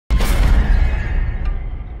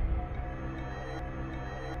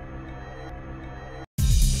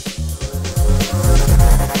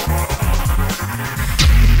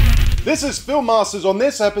This is Film Masters. On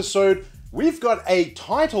this episode, we've got a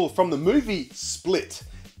title from the movie Split.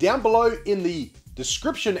 Down below in the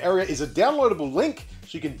description area is a downloadable link, so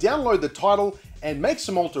you can download the title and make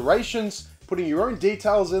some alterations, putting your own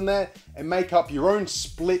details in there and make up your own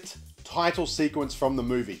Split title sequence from the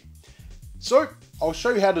movie. So I'll show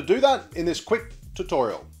you how to do that in this quick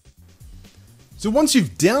tutorial. So once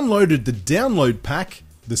you've downloaded the download pack,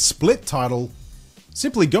 the Split title,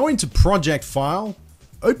 simply go into Project File,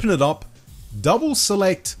 open it up, double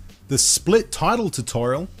select the Split title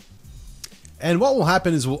tutorial, and what will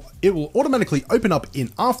happen is it will automatically open up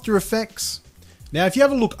in After Effects. Now if you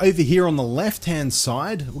have a look over here on the left hand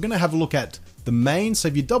side, we're going to have a look at the main. So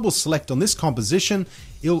if you double select on this composition,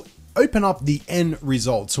 it'll open up the end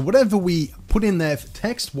result. So whatever we put in there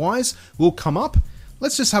text wise will come up.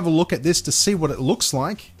 Let's just have a look at this to see what it looks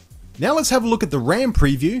like. Now let's have a look at the RAM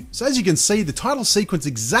preview. So as you can see, the title sequence is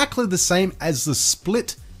exactly the same as the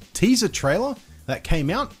Split teaser trailer that came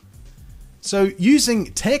out. So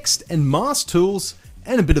using text and mask tools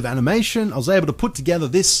and a bit of animation, I was able to put together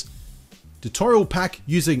this tutorial pack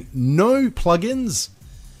using no plugins.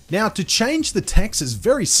 Now to change the text is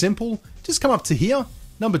very simple. Just come up to here,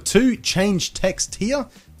 number 2, change text here,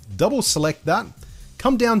 double select that,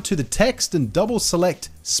 come down to the text and double select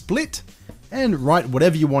Split and write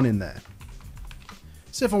whatever you want in there.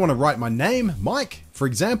 So if I want to write my name, Mike, for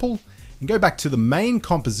example, and go back to the main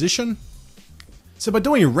composition. So by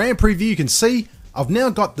doing a RAM preview, you can see I've now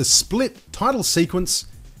got the Split title sequence,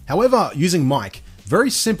 however, using Mike. Very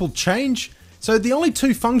simple change. So the only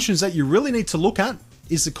two functions that you really need to look at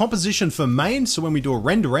is the composition for main, so when we do a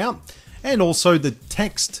render out, and also the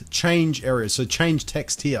text change area, so change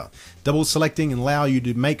text here. Double selecting and allow you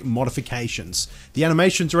to make modifications. The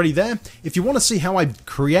animation's already there. If you want to see how I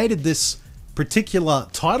created this particular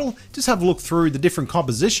title, just have a look through the different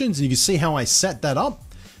compositions and you can see how I set that up.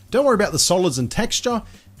 Don't worry about the solids and texture.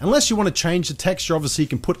 Unless you want to change the texture, obviously you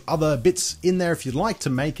can put other bits in there if you'd like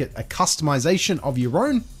to make it a customization of your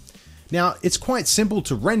own. Now, it's quite simple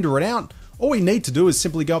to render it out. All we need to do is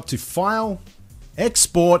simply go up to File,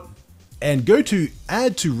 Export, and go to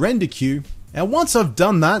Add to Render Queue. Now once I've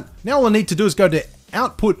done that, now all I need to do is go to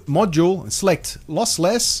Output Module and select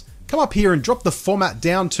Lossless. Come up here and drop the format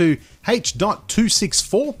down to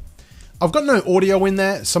H.264. I've got no audio in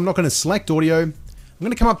there, so I'm not going to select audio. I'm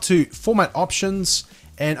going to come up to Format Options,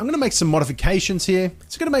 and I'm going to make some modifications here.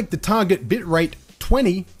 So I'm going to make the target bitrate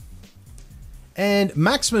 20, and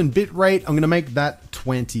maximum bitrate, I'm going to make that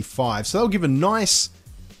 25. So that'll give a nice,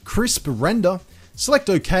 crisp render. Select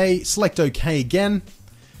OK again.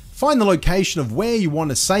 Find the location of where you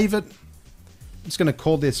want to save it. I'm just going to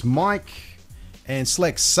call this Mike and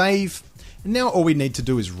select Save. And now all we need to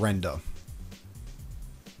do is render.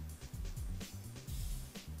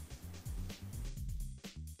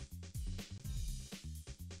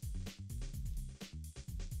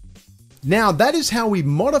 Now that is how we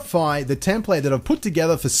modify the template that I've put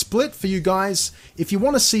together for Split for you guys. If you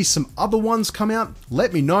want to see some other ones come out,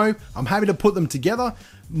 let me know. I'm happy to put them together.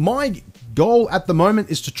 My goal at the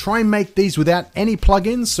moment is to try and make these without any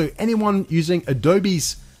plugins, so anyone using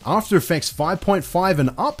Adobe's After Effects 5.5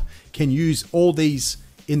 and up can use all these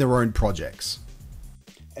in their own projects.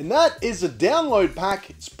 And that is a download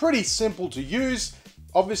pack. It's pretty simple to use.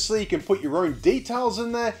 Obviously, you can put your own details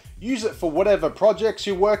in there, use it for whatever projects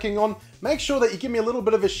you're working on. Make sure that you give me a little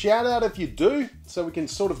bit of a shout out if you do, so we can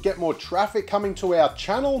sort of get more traffic coming to our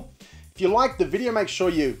channel. If you liked the video, make sure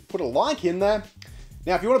you put a like in there.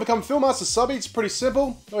 Now, if you want to become Film Master Subby, it's pretty simple.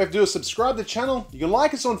 All you have to do is subscribe to the channel. You can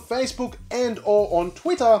like us on Facebook and or on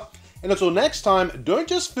Twitter. And until next time, don't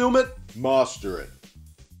just film it, master it.